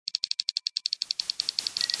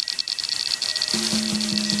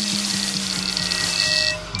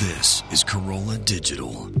This is Corolla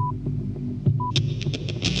Digital.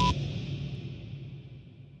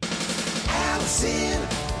 Allison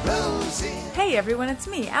Rosen. Hey everyone, it's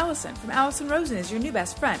me, Allison, from Allison Rosen is your new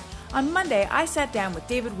best friend. On Monday, I sat down with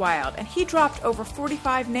David Wild, and he dropped over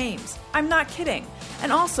 45 names. I'm not kidding.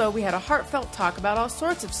 And also, we had a heartfelt talk about all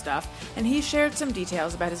sorts of stuff, and he shared some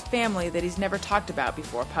details about his family that he's never talked about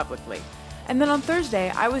before publicly. And then on Thursday,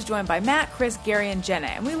 I was joined by Matt, Chris, Gary, and Jenna,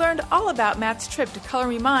 and we learned all about Matt's trip to Color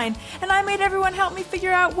Me Mine, and I made everyone help me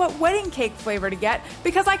figure out what wedding cake flavor to get,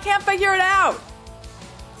 because I can't figure it out!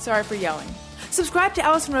 Sorry for yelling. Subscribe to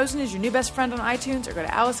Allison Rosen is your new best friend on iTunes, or go to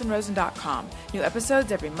AllisonRosen.com. New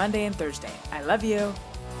episodes every Monday and Thursday. I love you.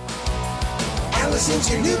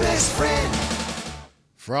 Allison's your new best friend.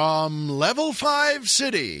 From Level 5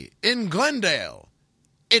 City in Glendale,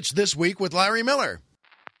 it's This Week with Larry Miller.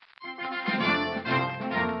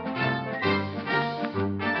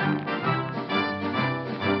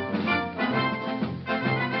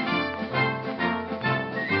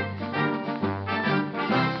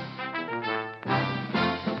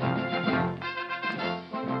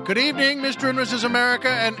 Good evening, Mr. and Mrs. America,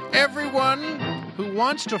 and everyone who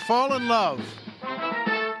wants to fall in love.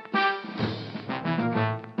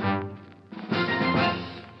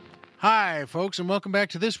 Hi, folks, and welcome back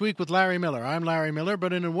to This Week with Larry Miller. I'm Larry Miller,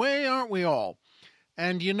 but in a way, aren't we all?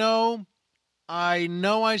 And I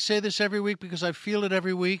know I say this every week because I feel it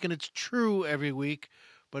every week, and it's true every week,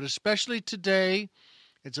 but especially today,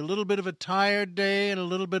 it's a little bit of a tired day and a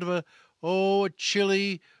little bit of a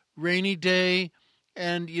chilly, rainy day.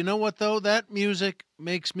 And you know what, though? That music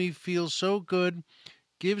makes me feel so good,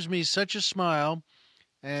 gives me such a smile,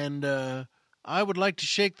 and I would like to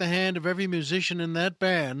shake the hand of every musician in that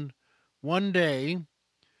band one day,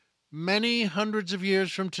 many hundreds of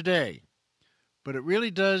years from today. But it really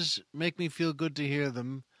does make me feel good to hear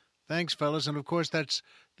them. Thanks, fellas. And, of course, that's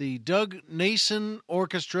the Doug Nason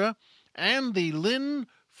Orchestra and the Lynn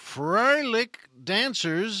Freilich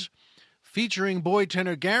Dancers, featuring boy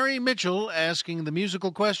tenor Gary Mitchell asking the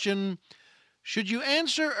musical question, should you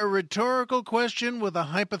answer a rhetorical question with a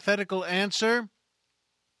hypothetical answer?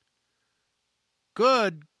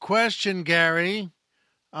 Good question, Gary.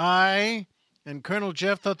 I and Colonel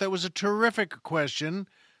Jeff thought that was a terrific question,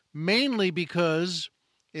 mainly because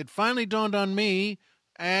it finally dawned on me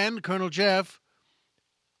and Colonel Jeff,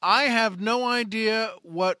 I have no idea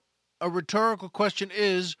what a rhetorical question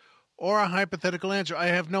is or a hypothetical answer. I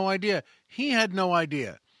have no idea. He had no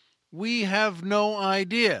idea. We have no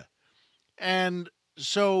idea. And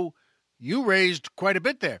so you raised quite a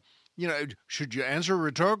bit there. Should you answer a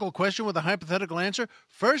rhetorical question with a hypothetical answer?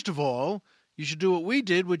 First of all, you should do what we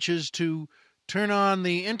did, which is to turn on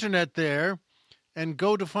the internet there and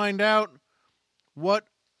go to find out what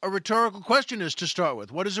a rhetorical question is to start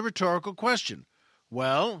with. What is a rhetorical question?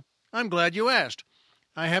 Well, I'm glad you asked.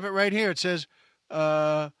 I have it right here. It says,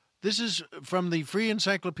 this is from the Free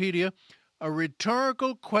Encyclopedia. A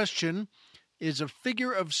rhetorical question is a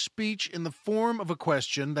figure of speech in the form of a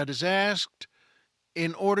question that is asked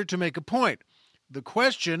in order to make a point. The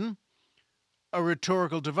question, a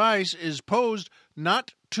rhetorical device, is posed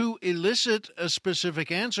not to elicit a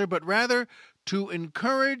specific answer, but rather to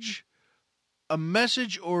encourage a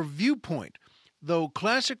message or viewpoint. Though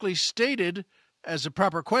classically stated as a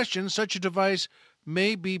proper question, such a device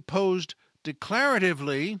may be posed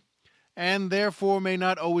declaratively and therefore may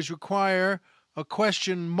not always require a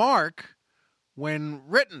question mark when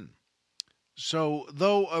written. So,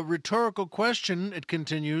 though a rhetorical question, it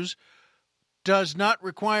continues, does not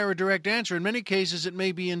require a direct answer, in many cases it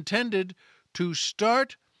may be intended to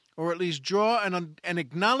start or at least draw an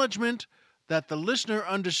acknowledgement that the listener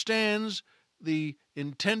understands the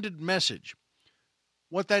intended message.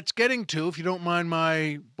 What that's getting to, if you don't mind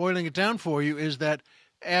my boiling it down for you, is that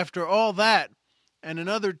after all that, and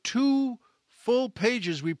another 2 full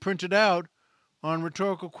pages we printed out on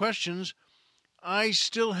rhetorical questions, I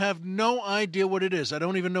still have no idea what it is. I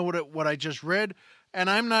don't even know what I just read, and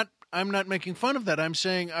I'm not making fun of that. I'm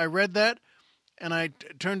saying I read that, and I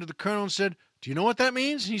turned to the colonel and said, do you know what that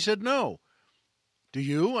means? And he said, no. Do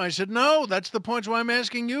you? I said, no. That's the point why I'm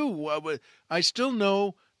asking you. I still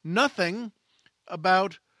know nothing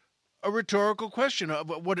about a rhetorical question,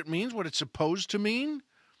 what it means, what it's supposed to mean.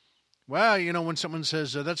 Well, when someone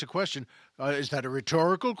says, that's a question, is that a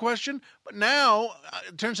rhetorical question? But now,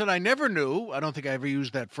 it turns out I never knew. I don't think I ever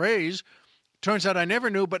used that phrase. Turns out I never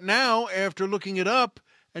knew. But now, after looking it up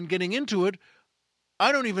and getting into it,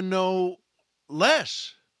 I don't even know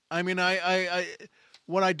less. I mean,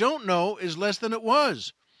 what I don't know is less than it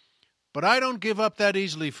was. But I don't give up that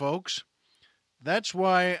easily, folks. That's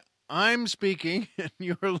why I'm speaking and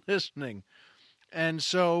you're listening. And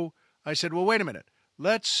so I said, well, wait a minute.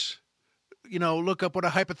 Let's, look up what a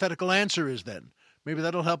hypothetical answer is then. Maybe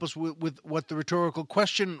that'll help us with what the rhetorical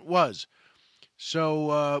question was.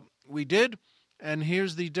 So we did, and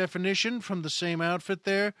here's the definition from the same outfit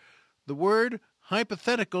there. The word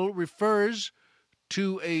hypothetical refers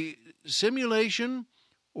to a simulation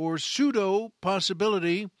or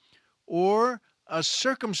pseudo-possibility or a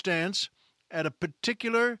circumstance at a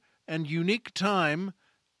particular and unique time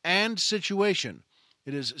and situation.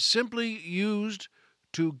 It is simply used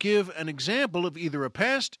to give an example of either a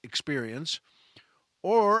past experience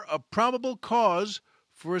or a probable cause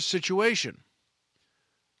for a situation.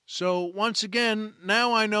 So once again,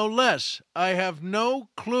 now I know less. I have no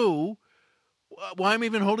clue why I'm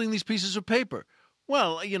even holding these pieces of paper.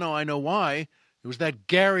 Well, I know why. It was that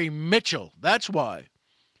Gary Mitchell. That's why.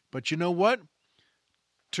 But you know what?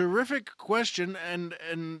 Terrific question, and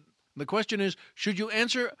the question is, should you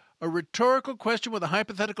answer a rhetorical question with a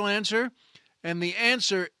hypothetical answer? And the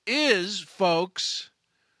answer is, folks,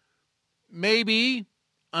 maybe,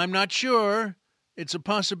 I'm not sure, it's a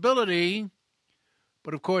possibility,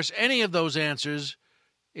 but of course any of those answers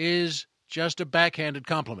is just a backhanded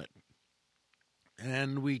compliment.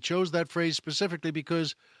 And we chose that phrase specifically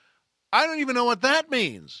because I don't even know what that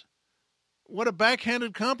means. What a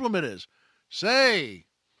backhanded compliment is. Say,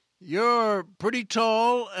 you're pretty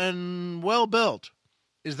tall and well-built.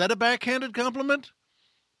 Is that a backhanded compliment?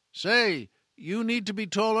 Say, you need to be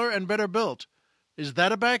taller and better built. Is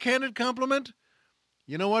that a backhanded compliment?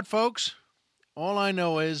 You know what, folks? All I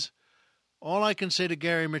know is, all I can say to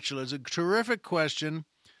Gary Mitchell is a terrific question.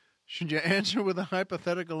 Should you answer with a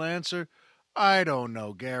hypothetical answer? I don't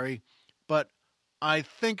know, Gary, but I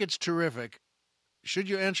think it's terrific. Should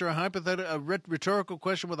you answer a rhetorical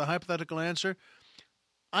question with a hypothetical answer?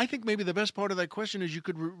 I think maybe the best part of that question is you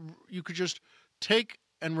could just take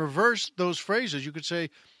and reverse those phrases. You could say,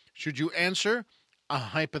 should you answer a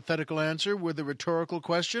hypothetical answer with a rhetorical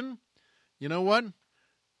question? You know what?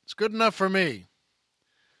 It's good enough for me.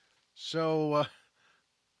 So,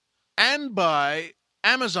 and by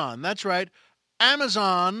Amazon. That's right.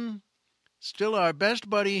 Amazon, still our best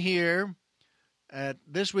buddy here at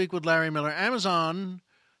This Week with Larry Miller. Amazon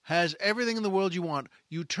has everything in the world you want.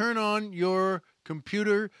 You turn on your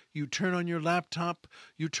computer, you turn on your laptop,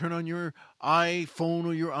 you turn on your iPhone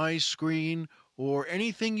or your iScreen or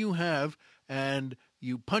anything you have, and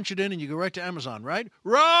you punch it in and you go right to Amazon, right?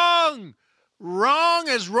 Wrong! Wrong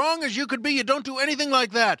as you could be. You don't do anything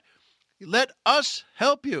like that. Let us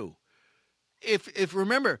help you.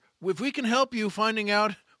 Remember, if we can help you finding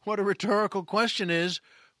out what a rhetorical question is,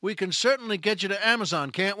 we can certainly get you to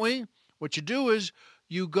Amazon, can't we? What you do is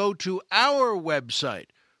you go to our website.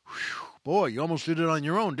 Whew, boy, you almost did it on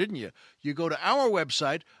your own, didn't you? You go to our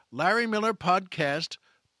website,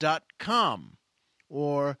 LarryMillerPodcast.com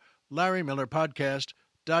or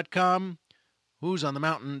LarryMillerPodcast.com. Who's on the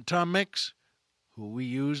mountain? Tom Mix, who we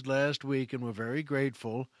used last week, and we're very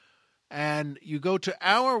grateful. And you go to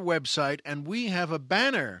our website, and we have a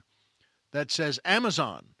banner that says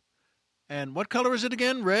Amazon. And what color is it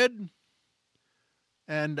again? Red?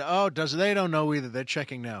 And, they don't know either. They're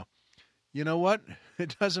checking now. You know what?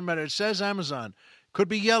 It doesn't matter. It says Amazon. Could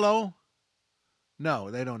be yellow.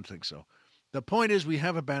 No, they don't think so. The point is we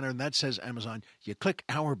have a banner, and that says Amazon. You click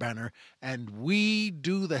our banner, and we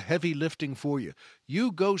do the heavy lifting for you.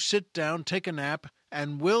 You go sit down, take a nap,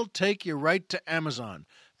 and we'll take you right to Amazon.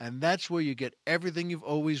 And that's where you get everything you've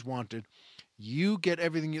always wanted. You get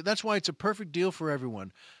everything that's why it's a perfect deal for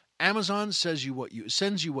everyone. Amazon sends you what you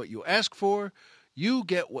ask for. You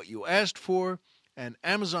get what you asked for, and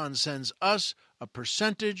Amazon sends us a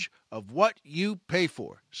percentage of what you pay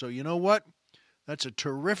for. So you know what? That's a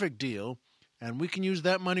terrific deal, and we can use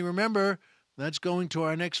that money. Remember, that's going to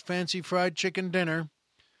our next fancy fried chicken dinner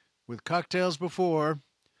with cocktails before.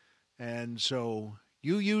 And so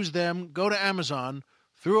you use them. Go to Amazon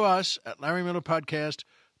through us at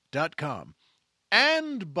LarryMillerPodcast.com.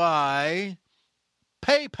 And by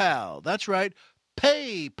PayPal. That's right,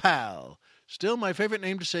 PayPal. Still my favorite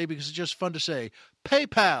name to say because it's just fun to say.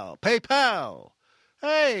 PayPal, PayPal.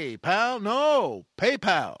 Hey, pal, no,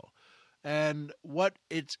 PayPal. And what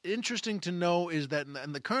it's interesting to know is that,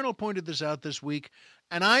 and the Colonel pointed this out this week,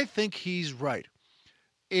 and I think he's right.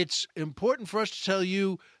 It's important for us to tell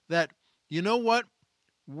you that, you know what?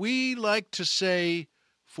 We like to say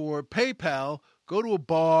for PayPal, go to a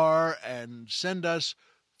bar and send us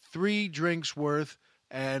 3 drinks worth,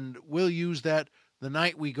 and we'll use that the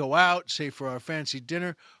night we go out, say for our fancy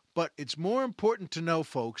dinner. But it's more important to know,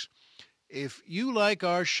 folks, if you like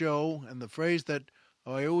our show, and the phrase that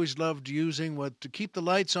I always loved using was to keep the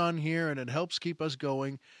lights on here and it helps keep us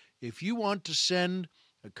going, if you want to send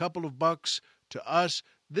a couple of bucks to us,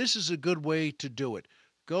 this is a good way to do it.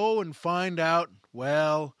 Go and find out,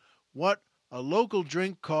 well, what a local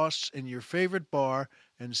drink costs in your favorite bar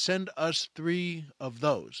and send us 3 of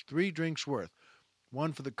those, 3 drinks worth.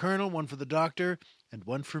 1 for the Colonel, 1 for the Doctor, and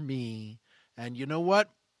 1 for me. And you know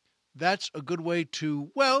what? That's a good way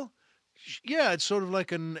to, well, yeah, it's sort of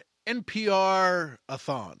like an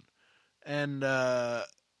NPR-a-thon. And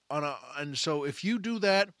and so if you do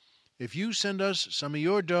that, if you send us some of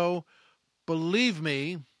your dough, believe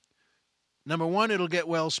me, number 1, it'll get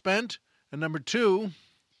well spent, and number 2,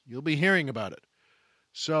 you'll be hearing about it.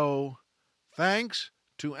 So thanks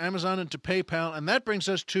to Amazon and to PayPal. And that brings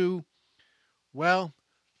us to, well,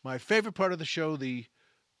 my favorite part of the show, the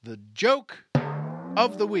joke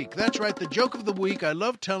of the week. That's right, the joke of the week. I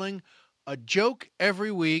love telling a joke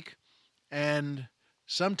every week, and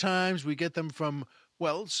sometimes we get them from,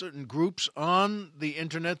 well, certain groups on the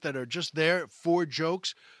internet that are just there for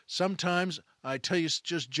jokes. Sometimes I tell you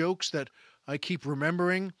just jokes that I keep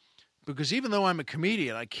remembering, because even though I'm a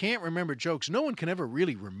comedian, I can't remember jokes. No one can ever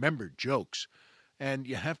really remember jokes. And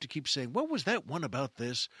you have to keep saying, what was that one about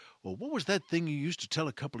this? Or what was that thing you used to tell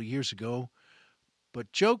a couple of years ago?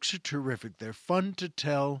 But jokes are terrific. They're fun to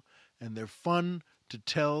tell, and they're fun to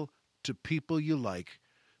tell to people you like.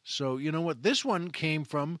 So, you know what? This one came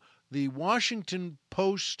from the Washington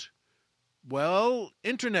Post, well,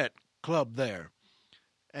 internet club there.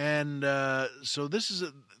 And so this is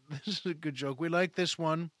a good joke. We like this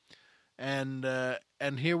one. And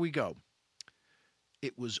here we go.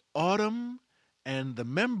 It was autumn, and the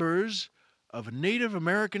members of a Native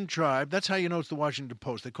American tribe, that's how you know it's the Washington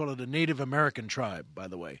Post. They call it a Native American tribe, by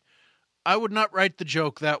the way. I would not write the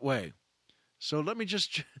joke that way. So let me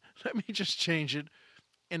just change it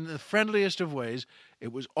in the friendliest of ways.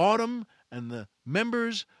 It was autumn, and the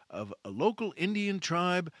members of a local Indian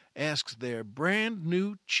tribe asked their brand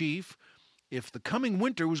new chief if the coming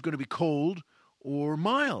winter was going to be cold or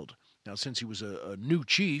mild. Now, since he was a new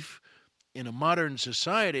chief in a modern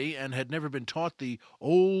society and had never been taught the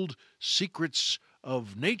old secrets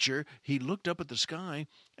of nature, he looked up at the sky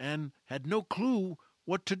and had no clue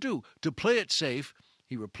what to do. To play it safe,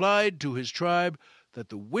 he replied to his tribe that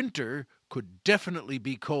the winter could definitely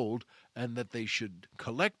be cold and that they should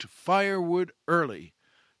collect firewood early,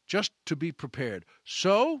 just to be prepared.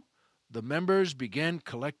 So the members began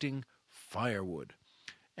collecting firewood.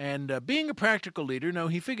 And being a practical leader, now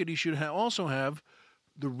he figured he should also have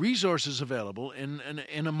the resources available in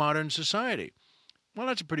a modern society. Well,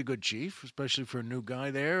 that's a pretty good chief, especially for a new guy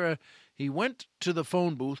there. He went to the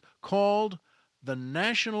phone booth, called the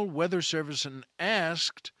National Weather Service, and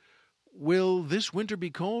asked, "Will this winter be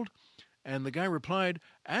cold?" And the guy replied,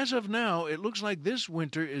 "As of now, it looks like this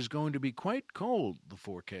winter is going to be quite cold," the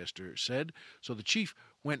forecaster said. So the chief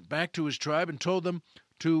went back to his tribe and told them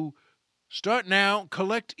to start now,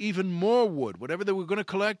 collect even more wood. Whatever they were going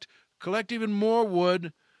to collect even more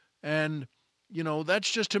wood. And, you know, that's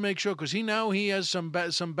just to make sure, because he has some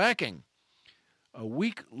backing. A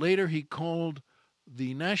week later, he called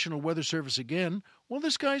the National Weather Service again. Well,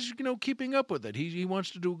 this guy's, keeping up with it. He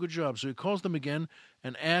wants to do a good job. So he calls them again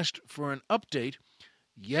and asked for an update.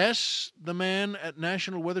 Yes, the man at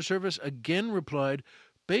National Weather Service again replied,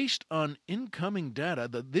 based on incoming data,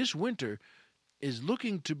 that this winter is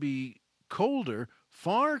looking to be colder,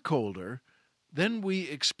 far colder than we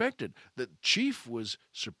expected. The chief was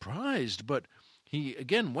surprised, but he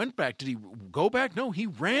again went back. Did he go back? No, he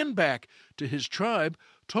ran back to his tribe,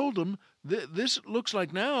 told them this looks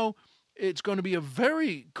like now it's going to be a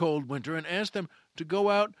very cold winter, and asked them to go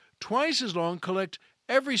out twice as long, collect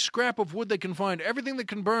every scrap of wood they can find, everything that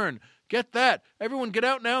can burn. Get that. Everyone get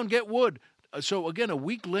out now and get wood. So again, a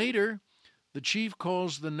week later, the chief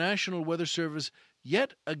calls the National Weather Service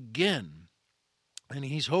yet again, and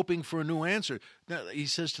he's hoping for a new answer. Now, he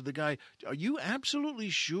says to the guy, "Are you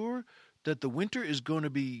absolutely sure that the winter is going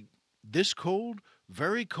to be this cold,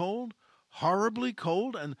 very cold, horribly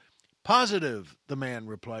cold?" And "Positive," the man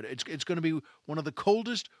replied. It's going to be one of the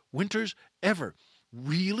coldest winters ever."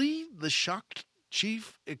 "Really?" the shocked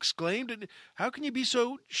chief exclaimed. "How can you be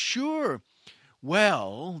so sure?"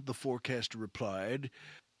 "Well," the forecaster replied,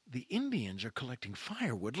 "the Indians are collecting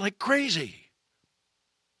firewood like crazy."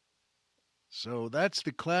 So that's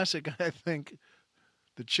the classic, I think,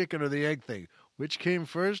 the chicken or the egg thing. Which came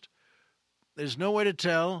first? There's no way to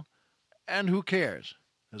tell, and who cares?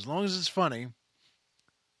 As long as it's funny.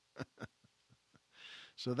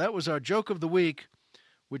 So that was our joke of the week,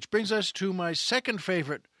 which brings us to my second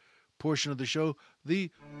favorite portion of the show,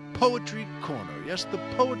 the Poetry Corner. Yes, the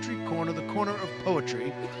Poetry Corner, the corner of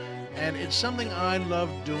poetry. And it's something I love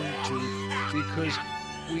doing too, because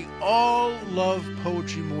we all love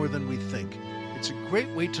poetry more than we think. It's a great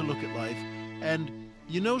way to look at life. And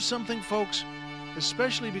you know something, folks?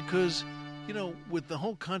 Especially because, with the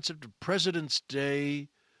whole concept of President's Day,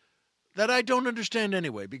 that I don't understand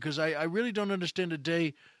anyway, because I really don't understand a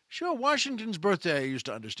day. Sure, Washington's birthday I used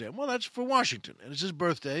to understand. Well, that's for Washington, and it's his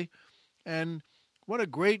birthday. And what a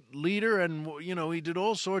great leader, and, he did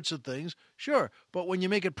all sorts of things. Sure, but when you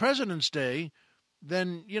make it President's Day,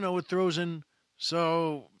 then, it throws in,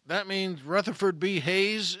 so that means Rutherford B.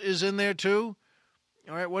 Hayes is in there too?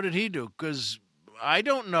 All right, what did he do? Because I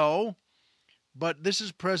don't know, but this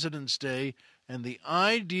is President's Day, and the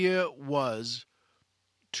idea was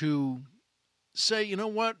to say, you know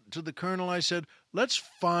what, to the Colonel I said, let's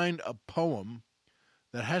find a poem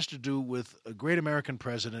that has to do with a great American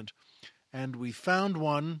president, and we found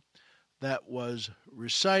one that was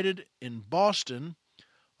recited in Boston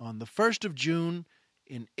on the 1st of June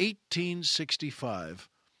in 1865.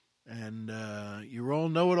 And you all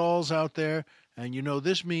know-it-alls out there, and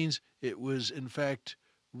this means it was, in fact,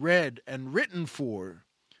 read and written for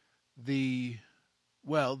the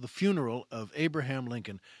funeral of Abraham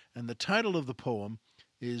Lincoln. And the title of the poem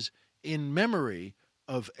is In Memory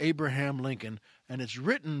of Abraham Lincoln, and it's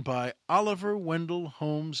written by Oliver Wendell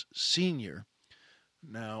Holmes Sr.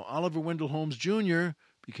 Now, Oliver Wendell Holmes Jr.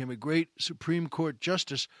 became a great Supreme Court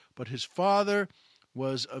justice, but his father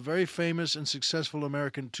was a very famous and successful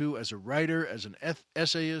American, too, as a writer, as an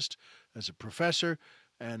essayist, as a professor.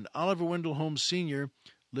 And Oliver Wendell Holmes Sr.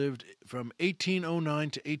 lived from 1809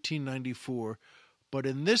 to 1894. But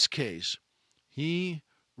in this case, he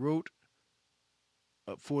wrote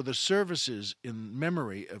for the services in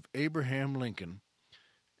memory of Abraham Lincoln.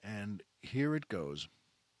 And here it goes.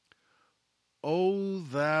 O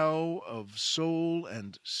thou of soul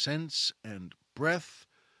and sense and breath,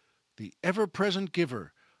 the ever-present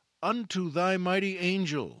giver, unto thy mighty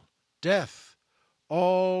angel, death,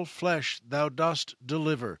 all flesh thou dost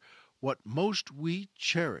deliver. What most we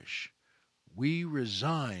cherish, we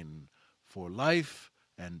resign, for life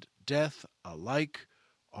and death alike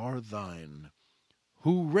are thine.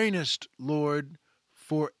 Who reignest, Lord,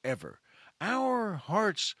 forever. Our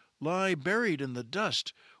hearts lie buried in the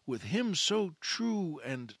dust, with him so true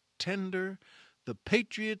and tender. The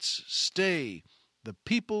patriot's stay, the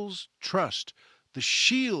people's trust, the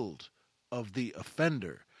shield of the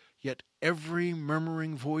offender. Yet every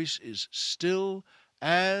murmuring voice is still,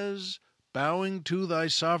 as, bowing to thy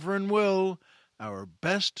sovereign will, our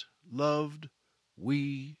best loved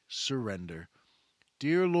we surrender.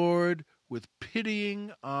 Dear Lord, with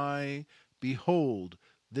pitying eye, behold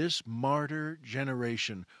this martyr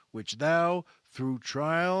generation, which thou, through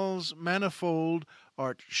trials manifold,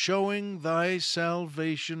 art showing thy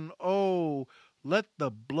salvation. Oh, let the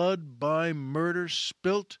blood by murder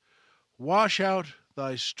spilt wash out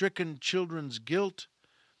thy stricken children's guilt,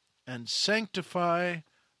 and sanctify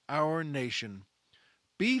our nation.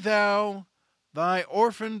 Be thou thy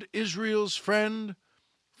orphaned Israel's friend,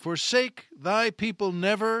 forsake thy people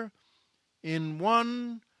never, in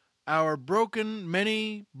one our broken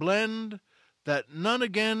many blend, that none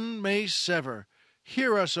again may sever.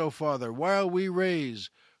 Hear us, O Father, while we raise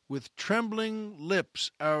with trembling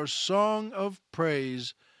lips our song of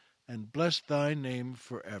praise, and bless thy name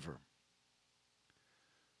forever.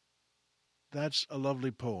 That's a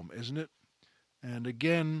lovely poem, isn't it? And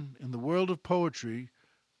again, in the world of poetry,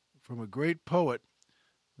 from a great poet,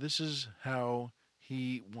 this is how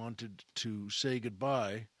he wanted to say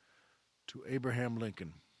goodbye to Abraham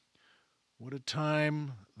Lincoln. What a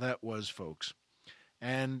time that was, folks.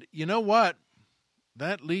 And you know what?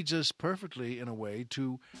 That leads us perfectly, in a way,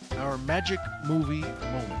 to our magic movie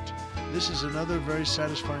moment. This is another very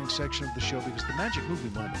satisfying section of the show, because the magic movie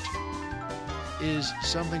moment is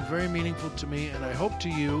something very meaningful to me, and I hope to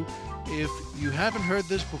you. If you haven't heard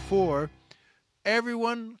this before,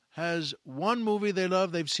 everyone has one movie they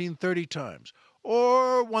love they've seen 30 times,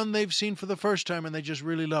 or one they've seen for the first time and they just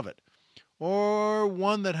really love it, or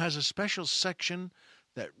one that has a special section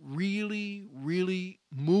that really, really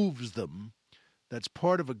moves them, that's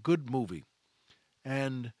part of a good movie.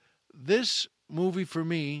 And this movie for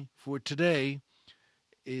me, for today,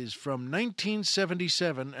 is from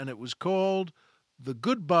 1977, and it was called The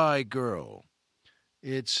Goodbye Girl.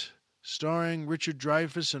 It's starring Richard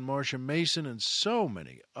Dreyfuss and Marsha Mason and so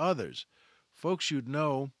many others, folks you'd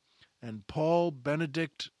know, and Paul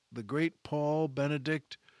Benedict, the great Paul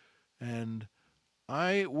Benedict. And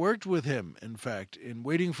I worked with him, in fact, in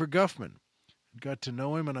Waiting for Guffman. Got to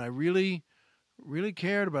know him, and I really, really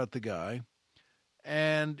cared about the guy.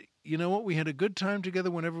 And you know what? We had a good time together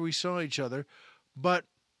whenever we saw each other. But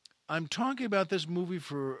I'm talking about this movie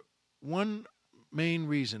for one main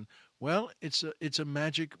reason? Well, it's a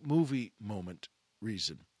magic movie moment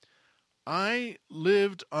reason. I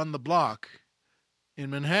lived on the block in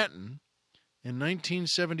Manhattan in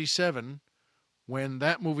 1977 when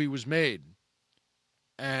that movie was made.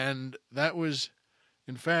 And that was,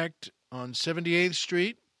 in fact, on 78th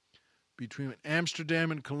Street between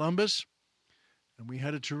Amsterdam and Columbus. And we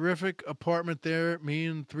had a terrific apartment there, me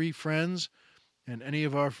and 3 friends. And any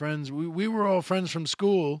of our friends, we were all friends from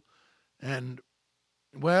school. And,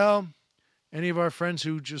 well, any of our friends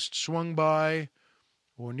who just swung by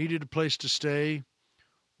or needed a place to stay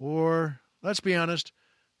or, let's be honest,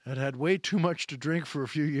 had had way too much to drink for a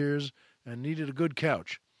few years and needed a good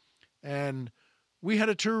couch. And we had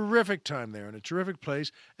a terrific time there in a terrific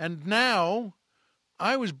place. And now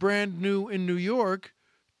I was brand new in New York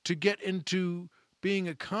to get into being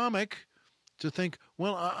a comic, to think,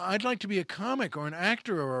 well, I'd like to be a comic or an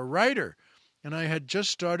actor or a writer. And I had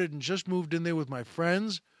just started and just moved in there with my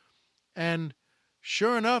friends. And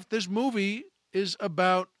sure enough, this movie is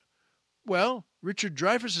about, well, Richard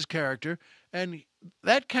Dreyfuss's character. And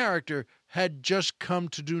that character had just come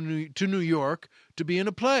to New York to be in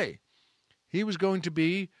a play. He was going to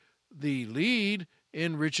be the lead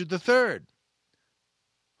in Richard III,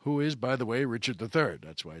 who is, by the way, Richard III.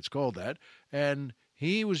 That's why it's called that. And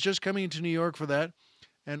he was just coming into New York for that.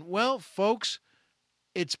 And, well, folks,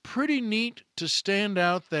 it's pretty neat to stand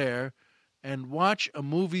out there and watch a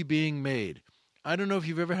movie being made. I don't know if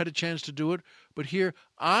you've ever had a chance to do it, but here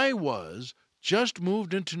I was, just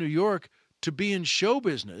moved into New York to be in show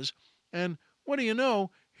business. And what do you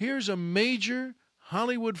know? Here's a major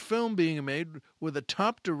Hollywood film being made with a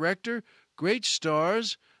top director, great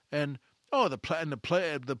stars, and the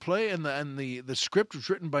play and the script was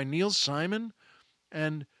written by Neil Simon,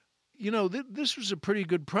 and this was a pretty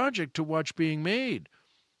good project to watch being made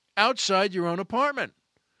outside your own apartment.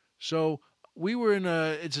 So we were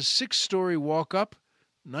it's a 6-story walk up,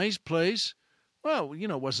 nice place. Well,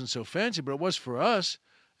 it wasn't so fancy, but it was for us,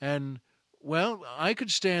 and well, I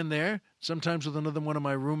could stand there sometimes with another one of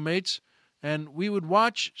my roommates. And we would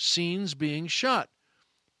watch scenes being shot.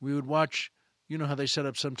 We would watch, how they set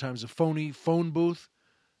up sometimes a phony phone booth.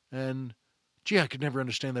 And, gee, I could never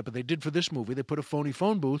understand that, but they did for this movie. They put a phony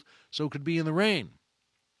phone booth so it could be in the rain.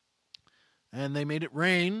 And they made it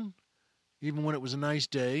rain, even when it was a nice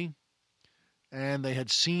day. And they had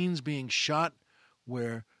scenes being shot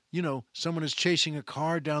where, someone is chasing a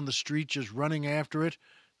car down the street, just running after it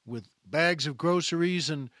with bags of groceries,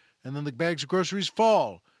 and then the bags of groceries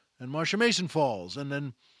fall. And Marsha Mason falls. And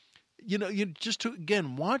then, you just to,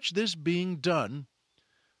 again, watch this being done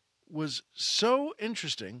was so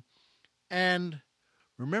interesting. And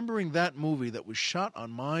remembering that movie that was shot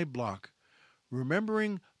on my block,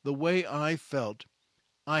 remembering the way I felt,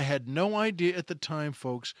 I had no idea at the time,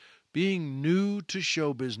 folks, being new to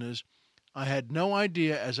show business, I had no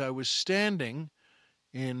idea as I was standing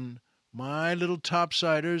in my little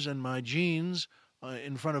topsiders and my jeans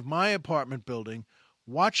in front of my apartment building,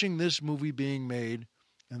 watching this movie being made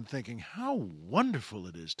and thinking how wonderful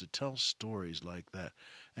it is to tell stories like that.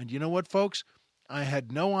 And you know what, folks? I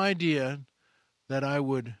had no idea that I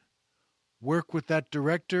would work with that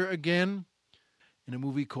director again in a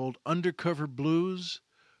movie called Undercover Blues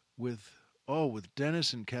with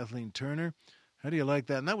Dennis and Kathleen Turner. How do you like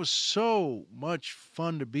that? And that was so much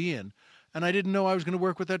fun to be in. And I didn't know I was going to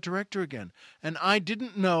work with that director again. And I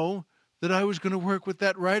didn't know that I was going to work with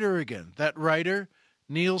that writer again. That writer,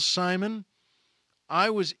 Neil Simon. I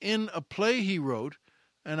was in a play he wrote,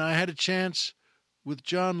 and I had a chance with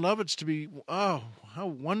John Lovitz to be, how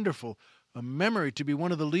wonderful, a memory to be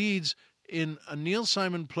one of the leads in a Neil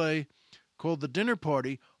Simon play called The Dinner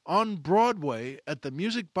Party on Broadway at the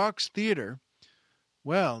Music Box Theater.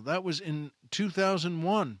 Well, that was in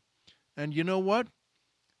 2001. And you know what?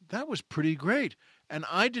 That was pretty great. And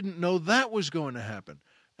I didn't know that was going to happen.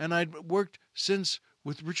 And I'd worked since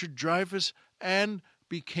with Richard Dreyfuss and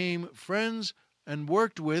became friends and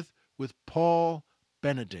worked with Paul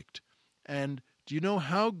Benedict. And do you know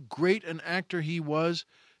how great an actor he was?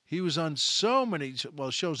 He was on so many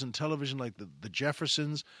shows on television like the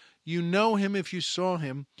Jeffersons. You know him if you saw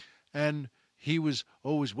him. And he was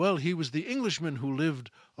always, he was the Englishman who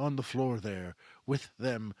lived on the floor there with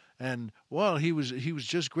them. And, he was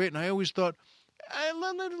just great. And I always thought,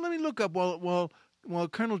 let me look up while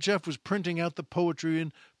Colonel Jeff was printing out the poetry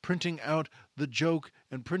and printing out the joke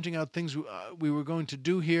and printing out things we were going to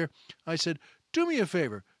do here, I said, do me a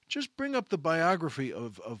favor, just bring up the biography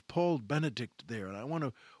of Paul Benedict there. And I want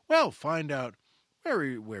to, find out where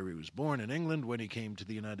he was born in England, when he came to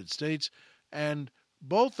the United States. And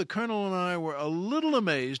both the Colonel and I were a little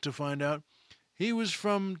amazed to find out he was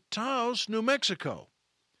from Taos, New Mexico.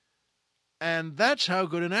 And that's how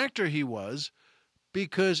good an actor he was,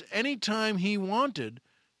 because anytime he wanted,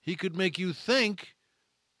 he could make you think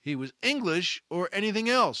he was English or anything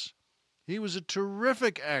else. He was a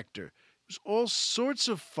terrific actor. It was all sorts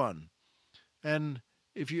of fun. And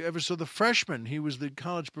if you ever saw The Freshman, he was the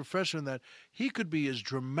college professor in that. He could be as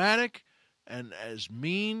dramatic and as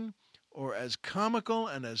mean or as comical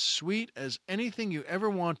and as sweet as anything you ever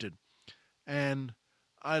wanted. And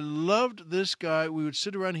I loved this guy. We would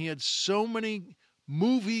sit around. He had so many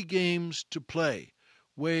movie games to play,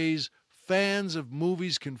 ways fans of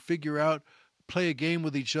movies can figure out, play a game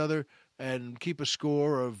with each other and keep a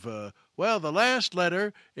score of, the last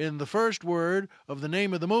letter in the first word of the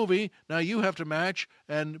name of the movie. Now you have to match.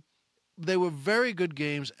 And they were very good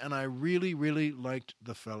games, and I really, really liked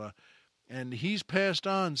the fella. And he's passed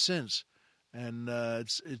on since. And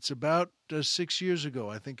it's about 6 years ago.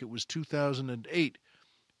 I think it was 2008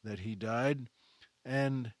 that he died.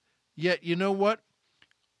 And yet, you know what?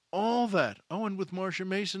 All that, and with Marsha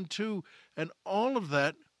Mason too, and all of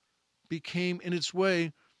that became, in its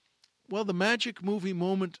way, the magic movie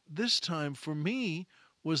moment this time for me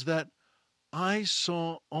was that I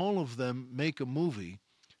saw all of them make a movie,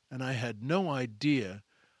 and I had no idea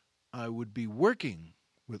I would be working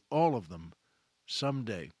with all of them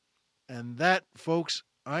someday. And that, folks,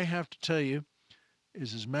 I have to tell you,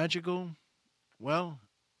 is as magical,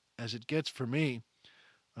 as it gets for me.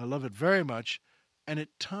 I love it very much. And it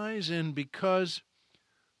ties in because,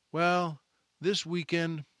 this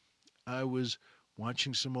weekend I was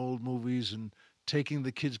watching some old movies and taking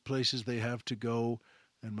the kids places they have to go.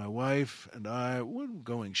 And my wife and I were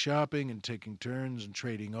going shopping and taking turns and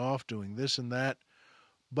trading off, doing this and that.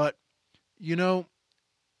 But,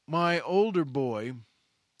 my older boy,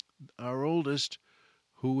 our oldest,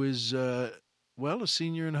 who is, a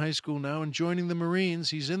senior in high school now and joining the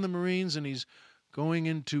Marines. He's in the Marines and he's going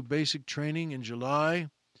into basic training in July.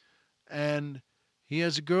 And he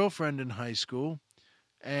has a girlfriend in high school.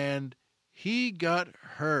 And he got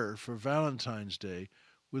her for Valentine's Day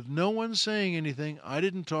with no one saying anything. I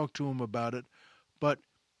didn't talk to him about it. But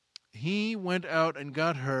he went out and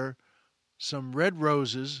got her some red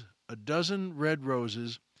roses, a dozen red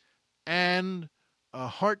roses, and a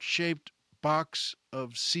heart-shaped box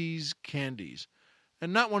of C's candies.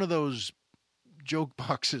 And not one of those joke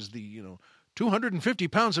boxes, the, 250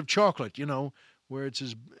 pounds of chocolate, where it's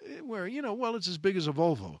as big as a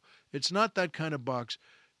Volvo. It's not that kind of box.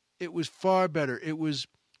 It was far better. It was,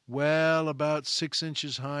 about 6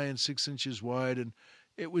 inches high and 6 inches wide, and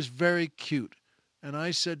it was very cute. And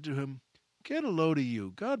I said to him, get a load of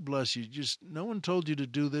you. God bless you. Just no one told you to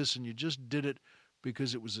do this, and you just did it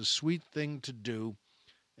because it was a sweet thing to do.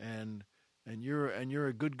 And you're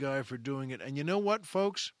a good guy for doing it. And you know what,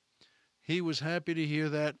 folks? He was happy to hear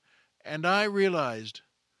that. And I realized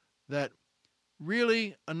that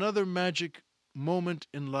really another magic moment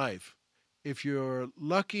in life, if you're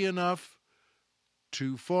lucky enough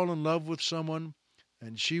to fall in love with someone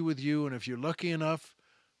and she with you, and if you're lucky enough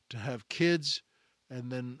to have kids,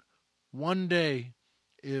 and then one day,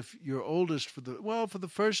 if your oldest for the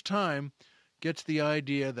first time gets the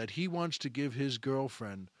idea that he wants to give his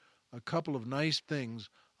girlfriend a couple of nice things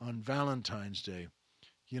on Valentine's Day,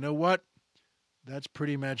 you know what? That's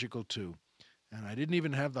pretty magical too. And I didn't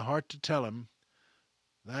even have the heart to tell him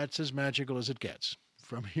that's as magical as it gets.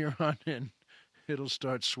 From here on in, it'll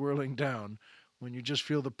start swirling down when you just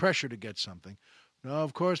feel the pressure to get something. No,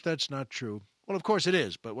 of course that's not true. Well, of course it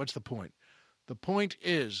is, but what's the point? The point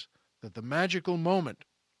is that the magical moment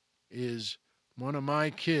is one of my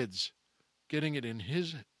kids getting it in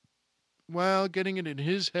his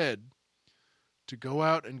head to go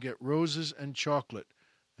out and get roses and chocolate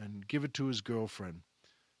and give it to his girlfriend.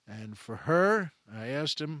 And for her, I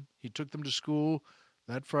asked him, he took them to school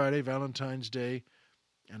that Friday, Valentine's Day,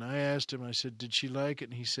 and I asked him, I said, did she like it?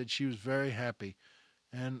 And he said she was very happy.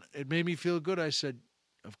 And it made me feel good. I said,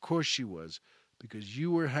 of course she was, because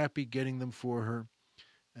you were happy getting them for her.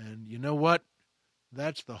 And you know what?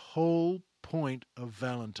 That's the whole point of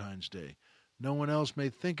Valentine's Day. No one else may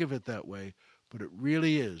think of it that way, but it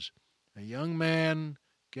really is. A young man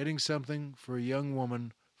getting something for a young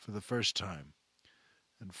woman for the first time.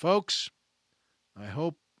 And folks, I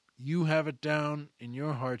hope you have it down in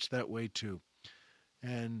your hearts that way too.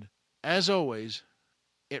 And as always,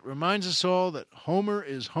 it reminds us all that Homer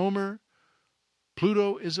is Homer,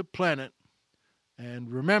 Pluto is a planet,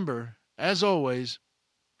 and remember, as always,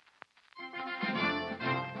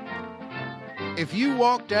 if you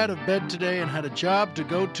walked out of bed today and had a job to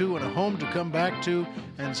go to and a home to come back to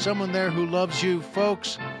and someone there who loves you,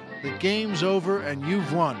 folks, the game's over and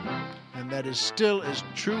you've won. And that is still as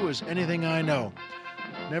true as anything I know.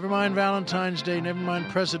 Never mind Valentine's Day, never mind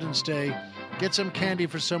President's Day. Get some candy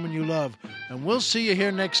for someone you love. And we'll see you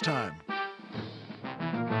here next time.